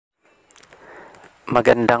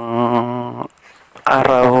Magandang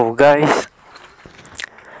araw guys.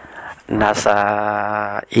 Nasa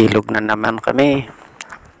ilog na naman kami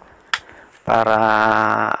para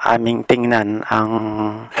aming tingnan ang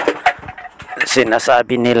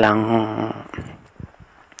sinasabi nilang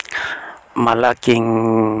malaking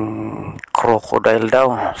crocodile daw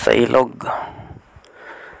sa ilog.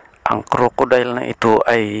 Ang crocodile na ito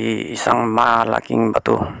ay isang malaking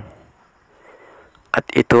bato. At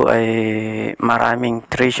ito ay maraming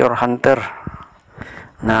treasure hunter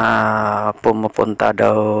na pumupunta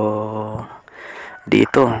daw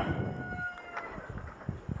dito.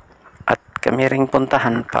 At kami ring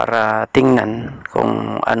puntahan para tingnan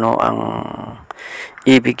kung ano ang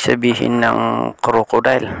ibig sabihin ng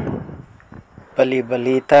crocodile.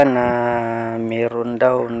 Bali-balita na meron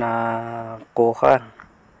daw na kuha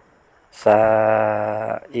sa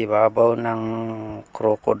ibabaw ng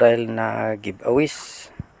crocodile na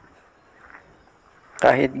giveaways.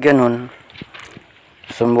 Kahit ganun,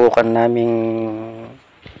 subukan naming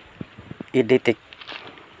i-detect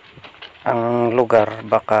ang lugar,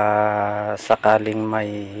 baka sakaling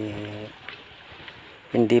may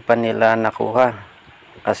hindi pa nila nakuha,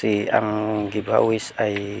 kasi ang giveaways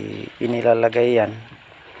ay inilalagay yan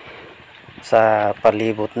sa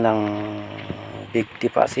palibot ng big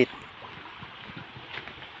deposit.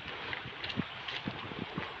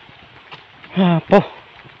 Po.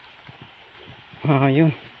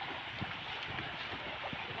 Ayun.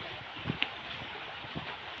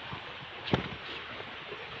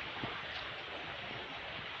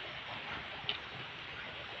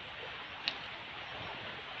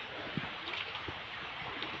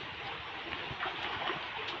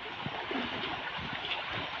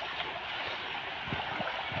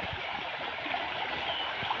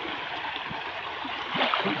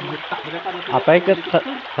 Apa ikat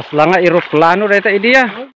kaslanga eroplano data idea.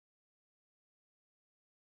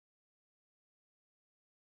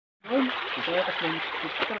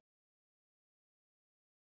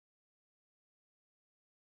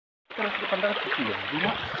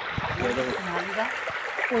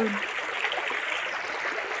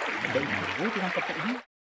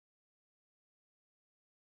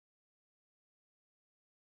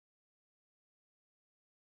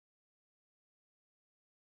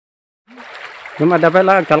 Yung ada pa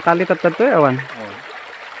lang kalkali tatto awan. Oh.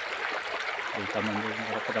 Ay taman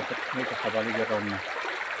mo dapat may kasabali garon na.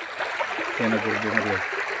 Kaya nagbubunga dia.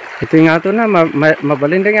 Ito nga to na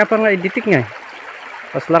mabalindang apa nga iditik nga.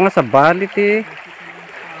 Pas lang sa balit eh.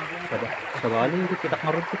 Sa balit hindi kita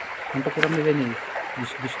ngarot. Ang pakiram nila ni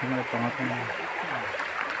bis na pangatong.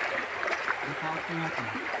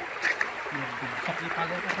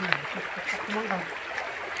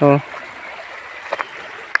 Oh.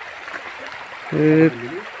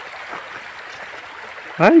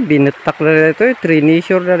 Ay, binetak na ito eh.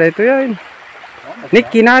 Trinisure na ito yan. Nick,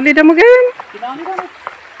 kinali na mo ganyan. Kinali na mo.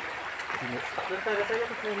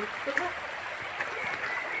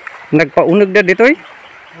 Nagpaunag na dito eh.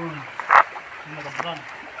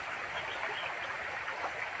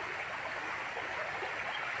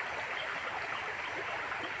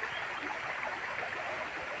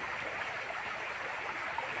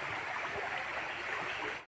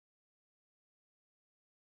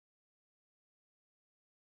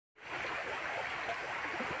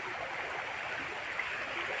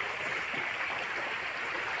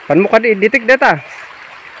 Pan mo ka di-detect data?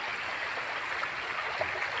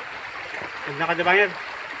 Huwag na ka dibayad.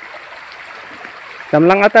 Sam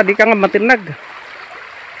lang ata, di ka nga matinag.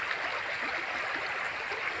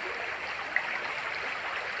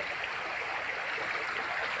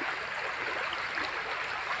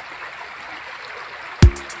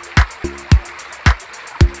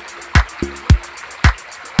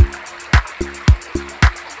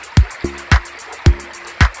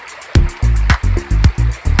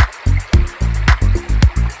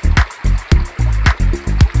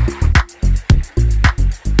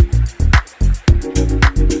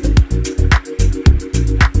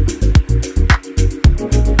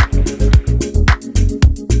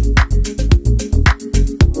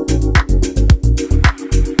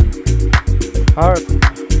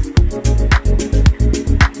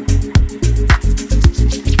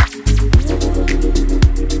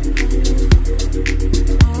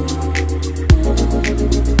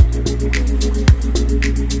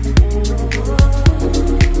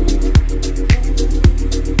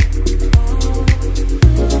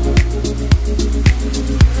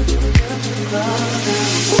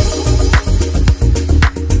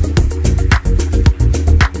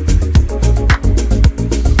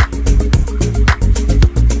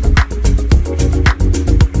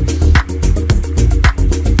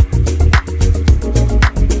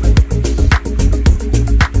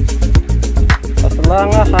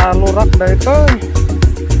 pala ito.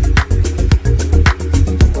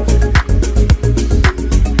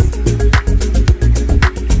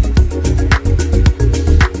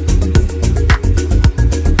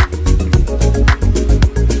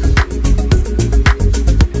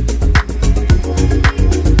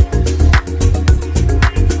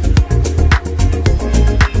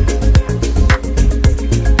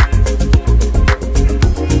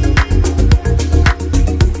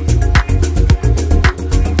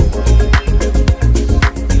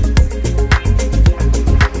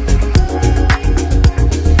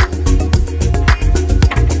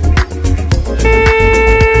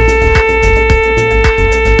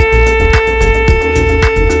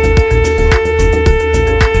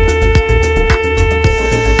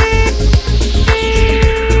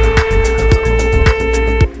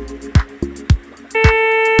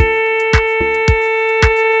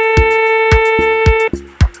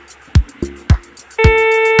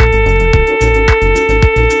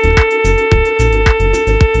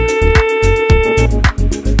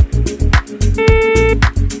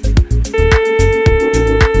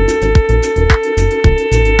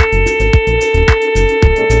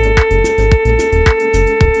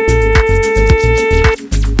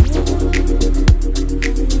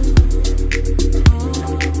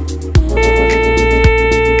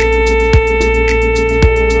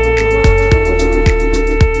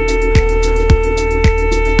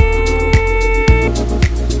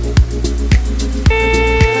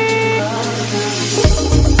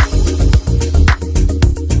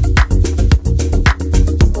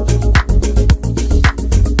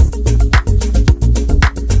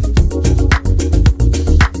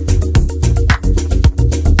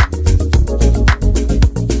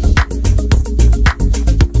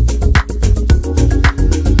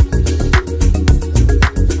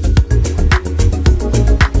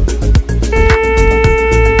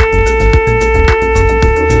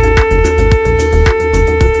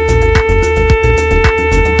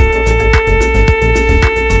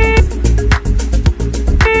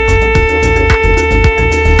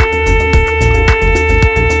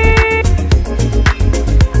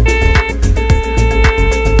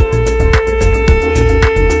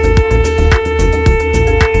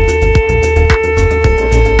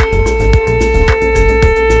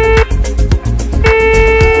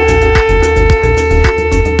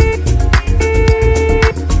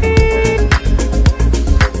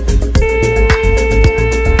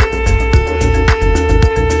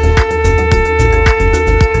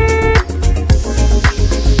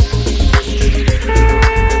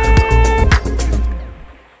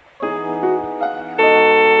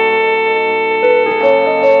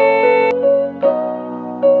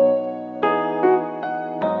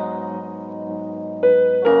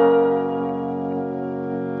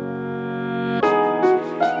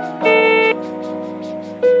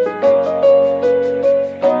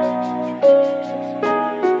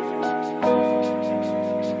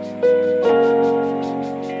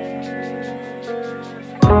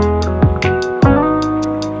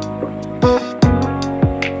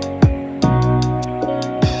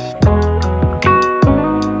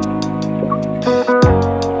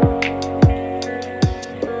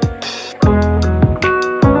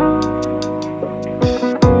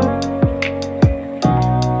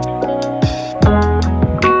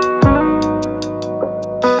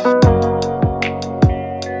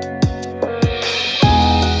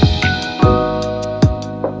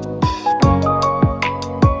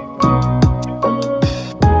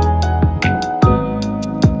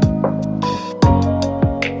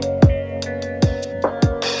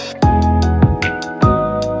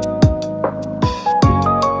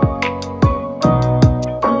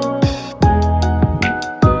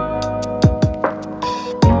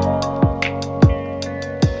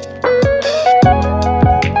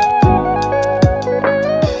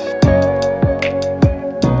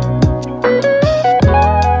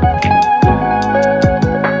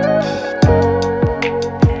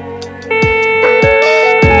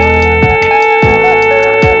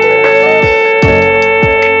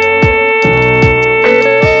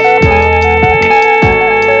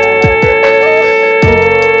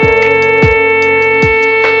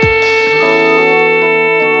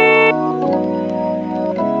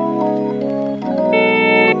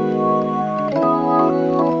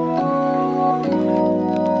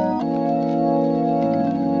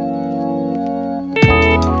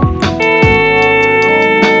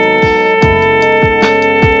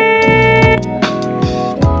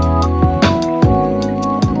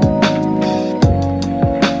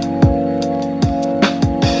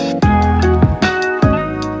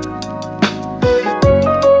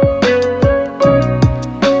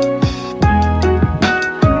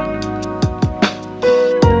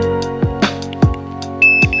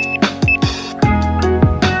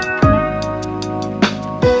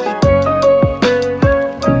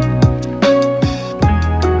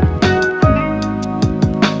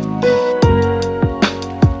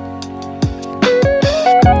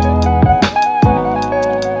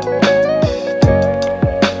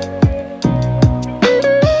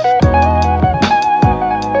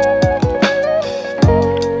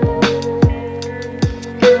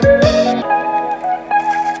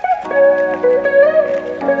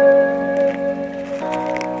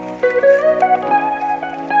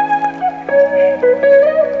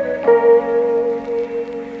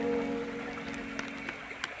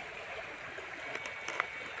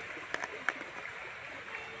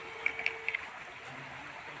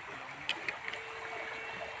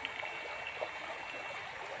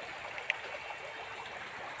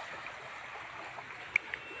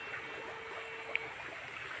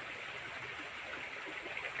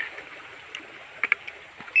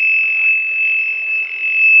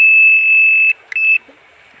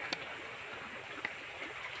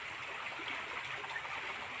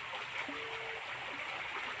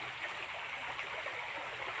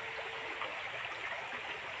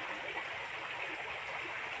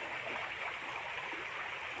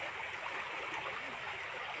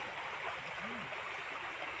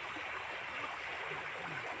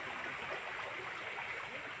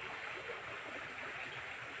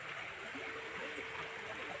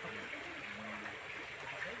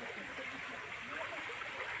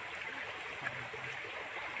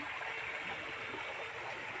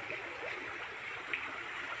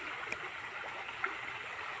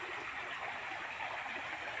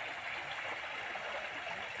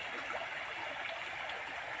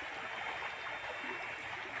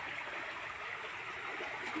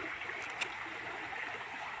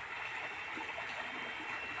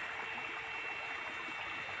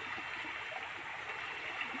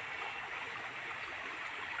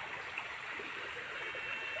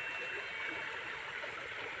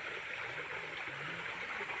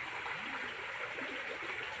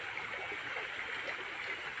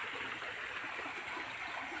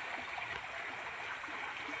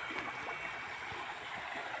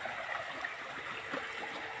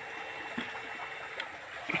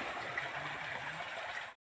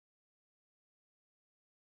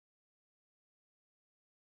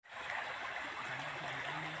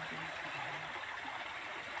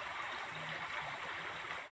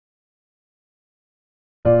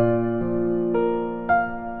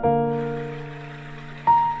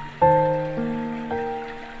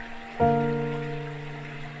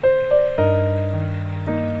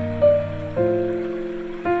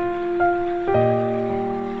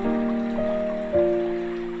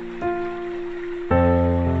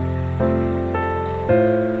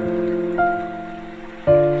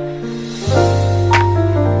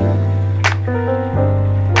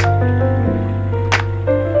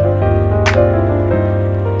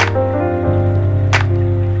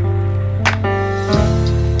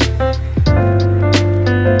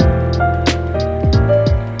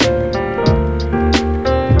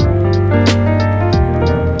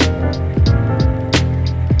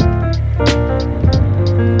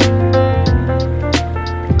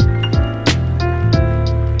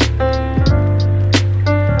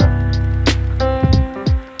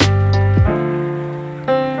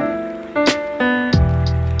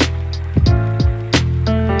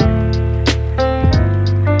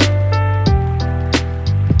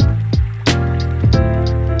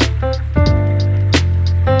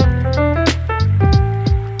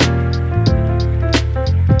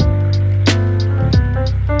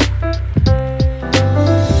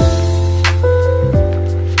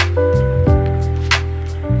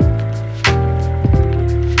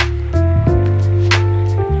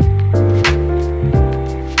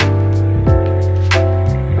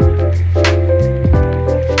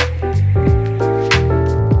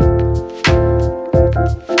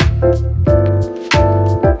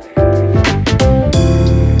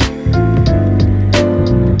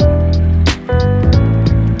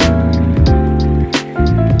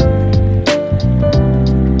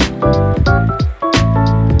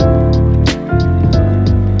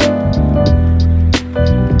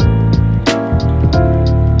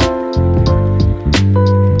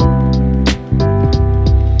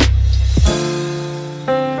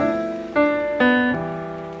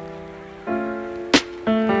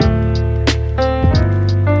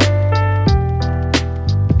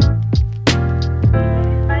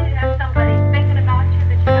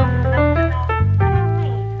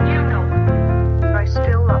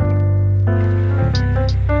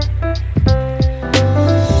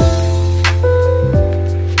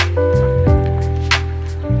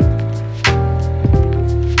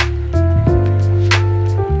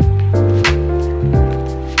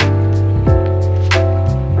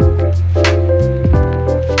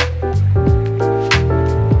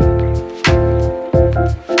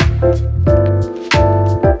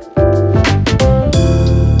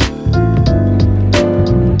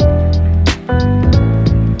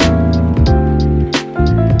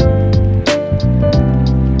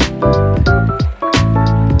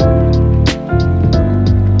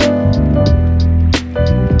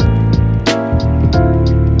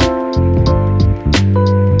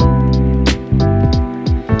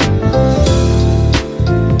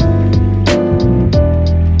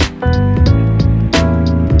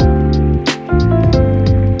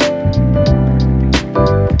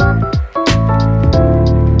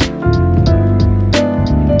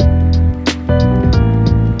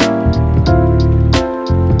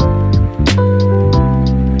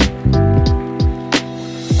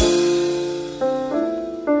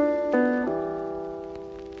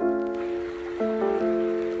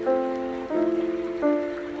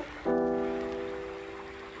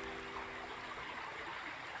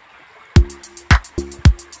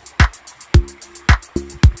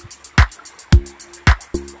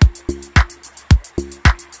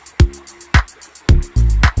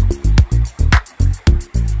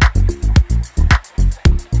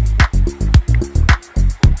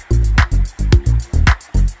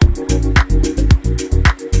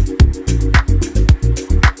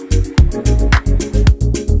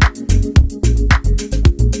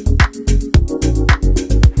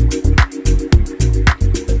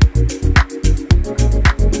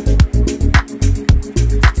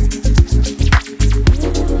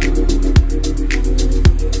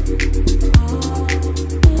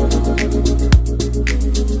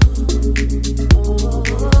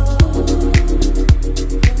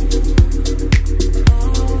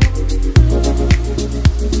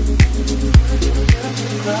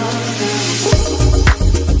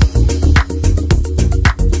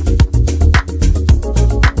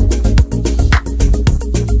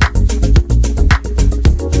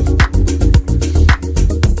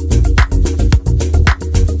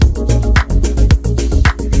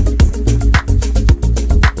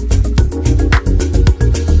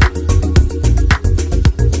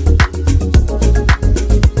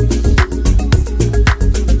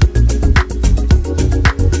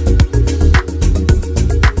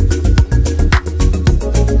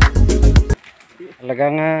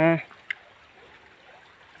 talagang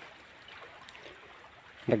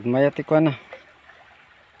nagmayat ko na.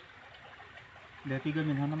 Dati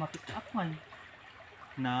gamin na mapit sa akman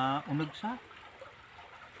na unag sa.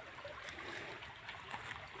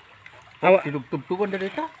 Awa. Tinugtugtugan na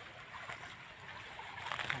dito.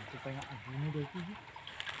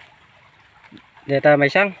 Deta may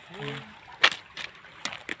sang.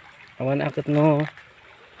 Awan akot no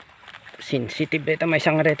sensitive deta may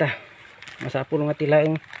sang deta. Masapul nga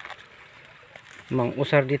tilaing mang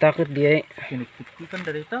usar di takot dia Tinugtugtugan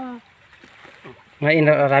na dito. nga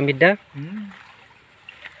inaramid da.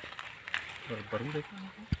 Baru-baru dito.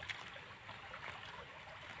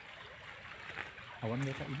 Awan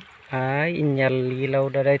dito ini. Ay inyal lilaw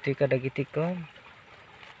da ito kadagiti ko.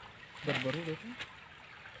 Baru-baru dito.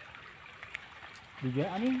 Bija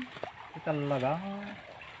ani kita laga.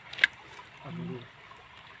 Aduh.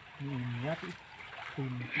 Ini ya tuh.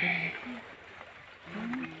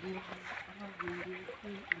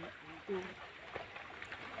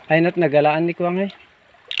 Ay not nagalaan ni kuang ay.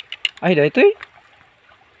 Ay da ito eh.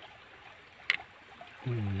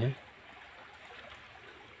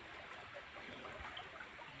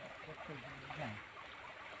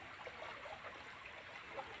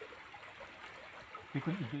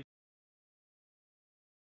 Bikun ide.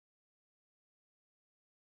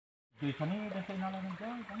 Di sana dan sa inalan ng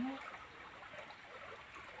gawin, ano?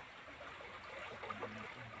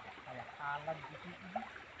 Kaya alag dito.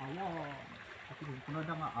 Awa. Kasi dito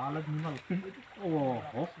na nga alag ni Malpin ito. Oh.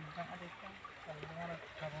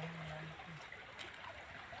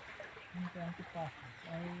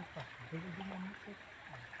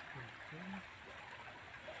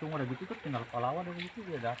 Tunggu ada gitu tuh tinggal palawa dari itu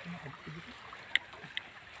dia datang ada gitu.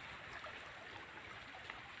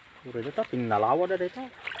 Udah itu tinggal lawa ada itu.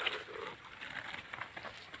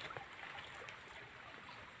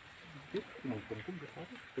 Mungkin pun bisa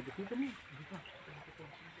begitu kan.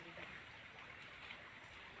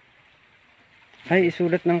 Ay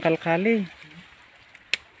isulat ng kalkali.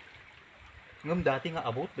 Ngam dati nga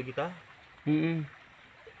abot begitu.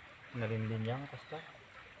 Nalindin yang pasta.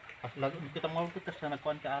 Pas lagi kita mau kita sana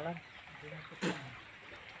kuan ke alam.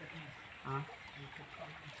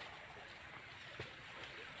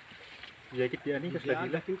 Jakit dia ni kasi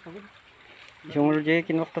lagi. Yung urje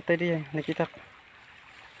kinwakta tayo diya nakita.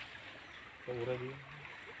 Ura dia.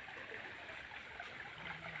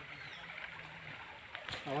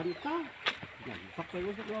 Awan ita. Pakai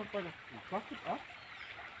usap luar pada. Sakit ah.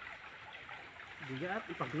 Juga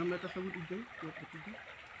ipaglam na ta sa ujay.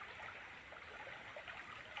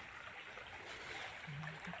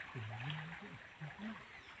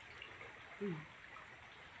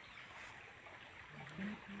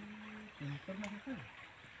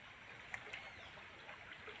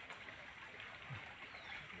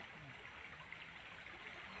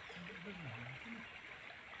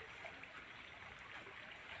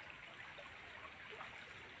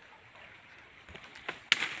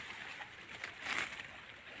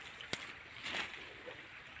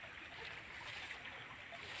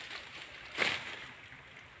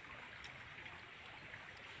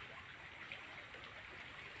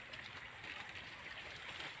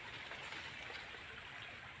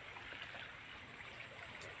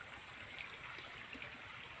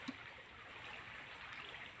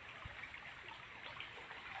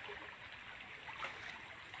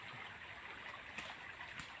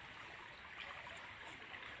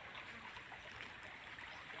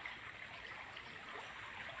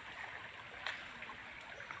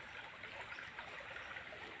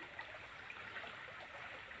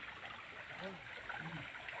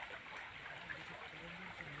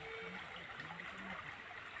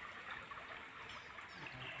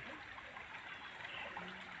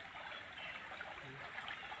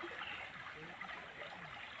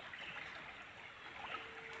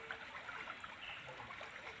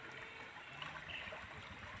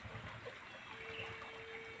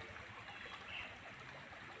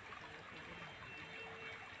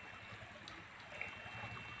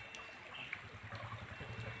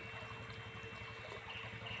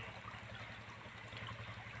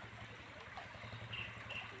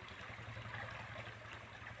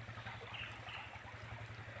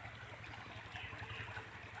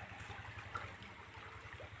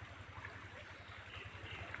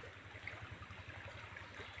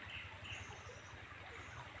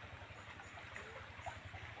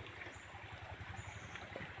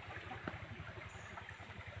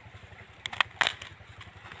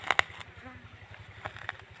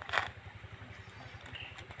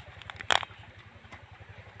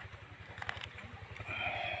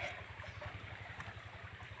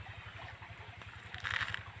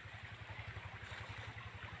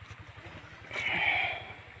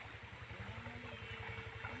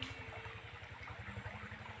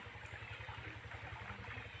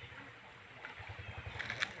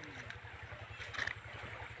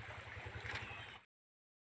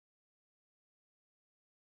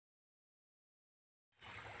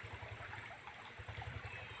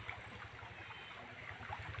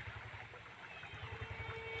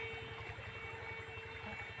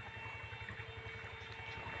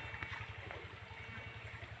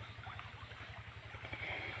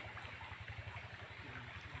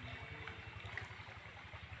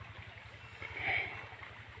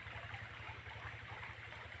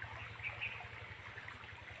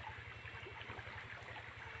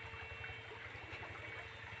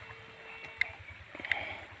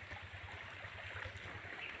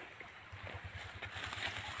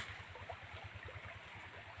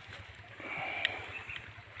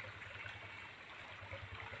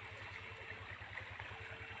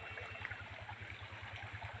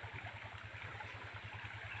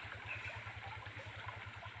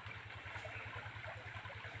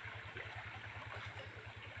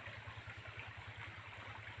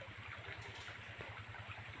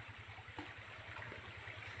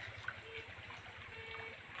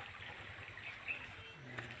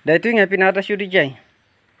 Dah itu nga pinatas yun di jay.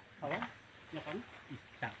 Awan, yakan.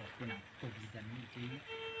 Takot ko na. Tugidan mo siya.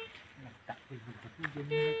 Nagtakot mo pa siya. Diyan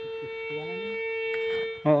mo nagtutuan.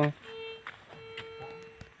 Oo.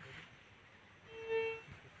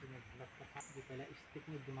 Di pala stick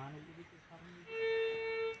mo. Dumano dito.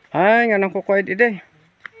 Ay, nga nang kukuha ide.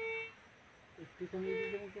 Ito kami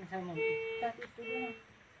dito sa mga. Ito doon.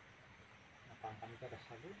 Napangkami ka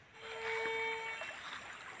sa doon.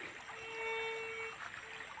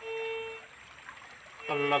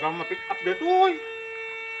 Talagang ma-pick up dito, oy.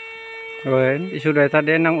 Wen, isuday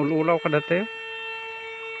tadi nang ulu-ulaw ka dati.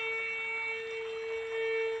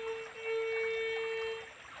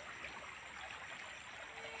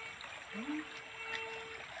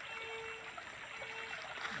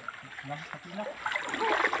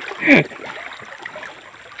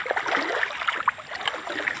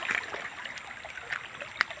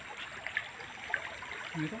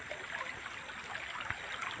 Dito.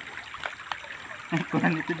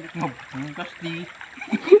 Kurang ditilik mo. Bungkas di.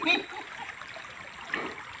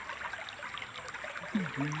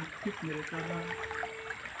 Bungkit mereka.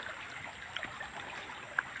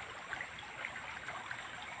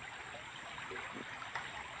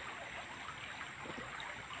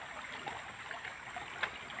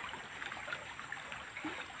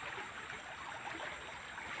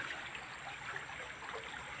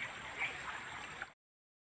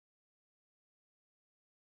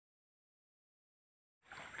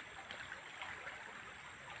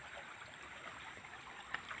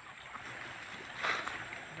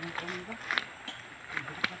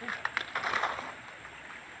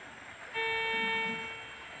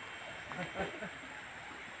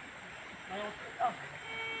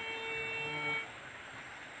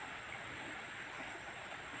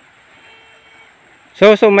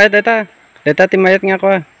 So mayat data ti mayat nga ko.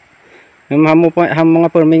 Hamu mga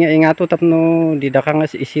permi nga ingato tapno didaka nga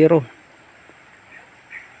si isiro.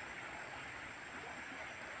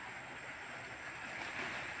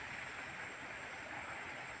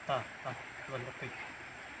 Tuan lapik.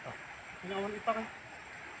 Pinawan ipa ka.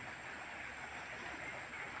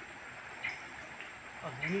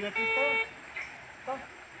 Ini natin ito.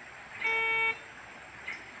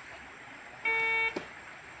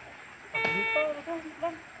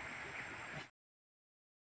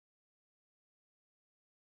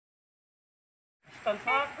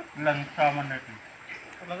 Lansaman natin.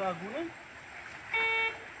 Talaga agunan.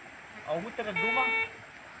 Awan mo tinagdumang.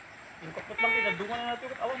 Yung kapot lang tinagdumang na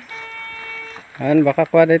natin awan. An baka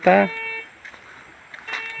kuha data.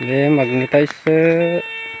 Di magnetize.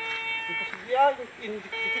 Ito siya.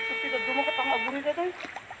 Dikit ko tinagdumang ka tanga agunin na tayo.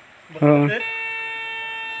 Bakit?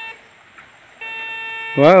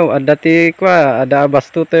 Wow, ada ti kuha, ada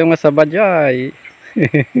bastu tayo nga sa bajay.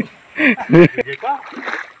 Hindi pa.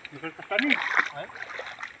 Nikal ka tani.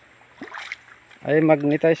 Ay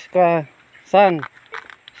magnetize kuha. San?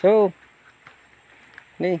 So,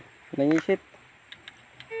 ni, nangisit.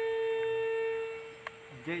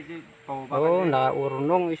 Jay, pababa Oh,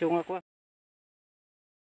 naurunong iso nga kuha.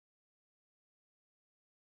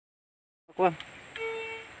 Kuha.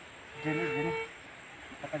 Jay.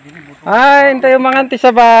 Ay, tayo mga ti sa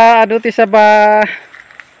ba, adu ti sa ba.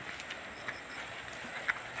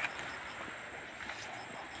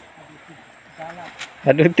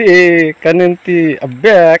 Adu ti kanin ti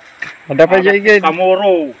abek. Ada pa jay gid.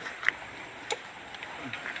 Kamoro.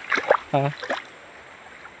 Ha.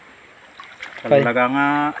 Talaga nga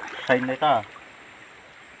sign na ita.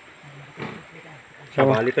 So,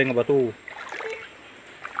 Sabali tayo nga bato.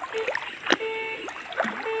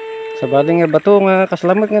 sa baling nga bato nga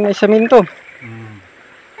kasalamat nga na isaminto.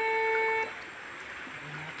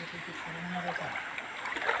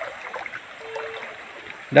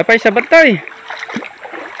 Dapay sa batay.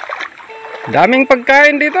 Daming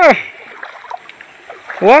pagkain dito.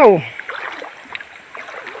 Wow.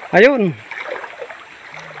 Ayun.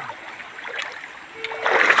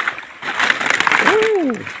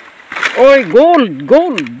 Oy,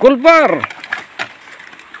 gold bar.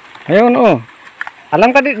 Ayun oh.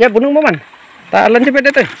 Alang ka di, ya bunong mo man. Taalan siya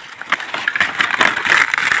pwede ito.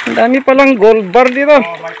 Ang dami palang gold bar dito.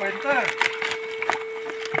 Oh,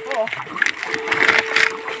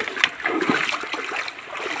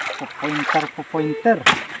 may pointer. Pointer.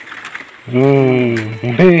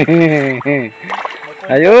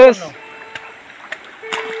 Ayos.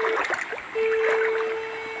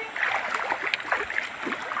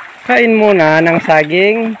 Kain muna ng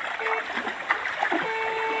saging.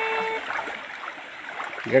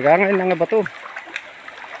 Gagangain na nga ba to?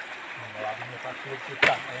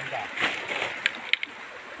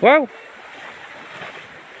 Wow!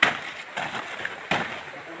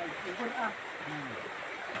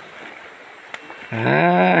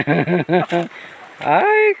 Ah.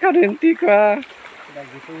 Ay, karinti ka.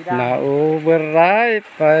 Lagi sudah. Na-overripe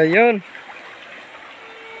pa yun.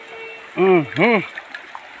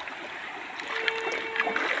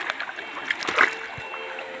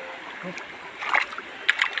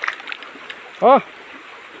 Oh.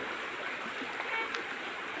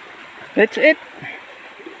 That's it.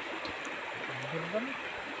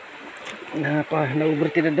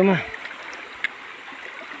 Na-overtid na duma.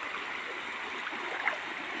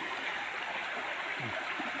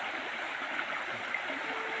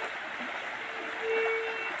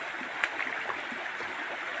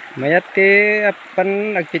 Mayat ti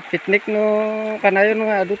apan nagpit-pitnik no kanayon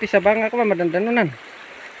nga aduti sa banga ko madandanunan.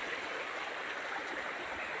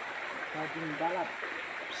 Saging balat.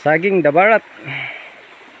 Saging dabarat.